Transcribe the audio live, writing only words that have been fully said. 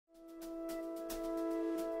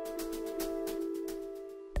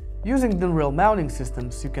Using DIN rail mounting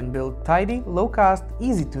systems, you can build tidy, low-cost,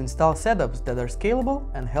 easy-to-install setups that are scalable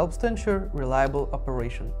and helps to ensure reliable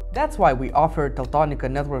operation. That's why we offer Teltonika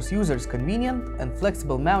Networks users convenient and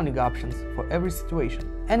flexible mounting options for every situation.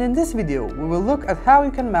 And in this video, we will look at how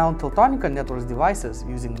you can mount Teltonika Networks devices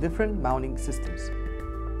using different mounting systems.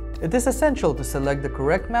 It is essential to select the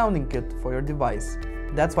correct mounting kit for your device.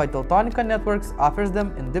 That's why Teltonika Networks offers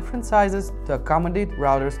them in different sizes to accommodate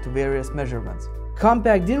routers to various measurements.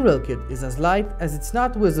 Compact DIN rail kit is as light as it's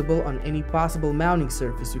not visible on any possible mounting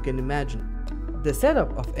surface you can imagine. The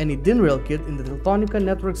setup of any DIN rail kit in the Teltonika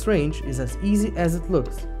Networks range is as easy as it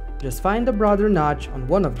looks. Just find a broader notch on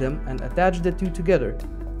one of them and attach the two together.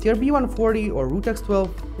 TRB140 or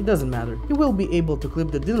Root-X12, it doesn't matter. You will be able to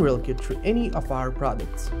clip the DIN rail kit through any of our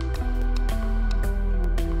products.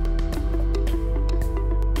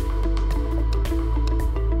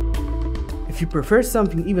 If you prefer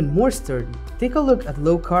something even more sturdy, take a look at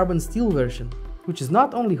low-carbon steel version, which is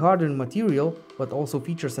not only harder in material, but also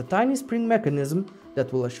features a tiny spring mechanism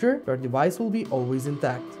that will assure your device will be always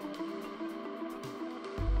intact.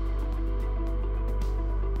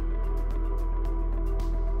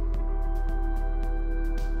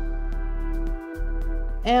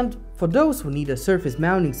 And for those who need a surface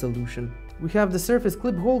mounting solution, we have the surface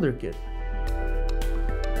clip holder kit.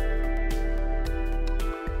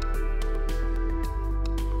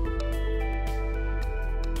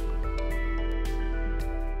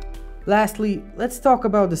 Lastly, let's talk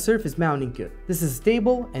about the surface mounting kit. This is a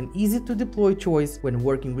stable and easy to deploy choice when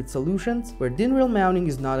working with solutions where DIN rail mounting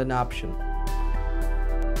is not an option.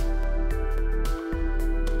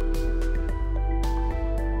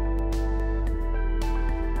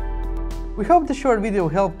 We hope the short video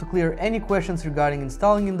helped to clear any questions regarding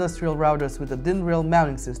installing industrial routers with a DIN rail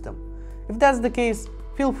mounting system. If that's the case,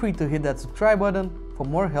 feel free to hit that subscribe button for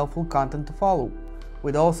more helpful content to follow.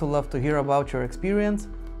 We'd also love to hear about your experience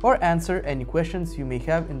or answer any questions you may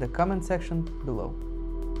have in the comment section below.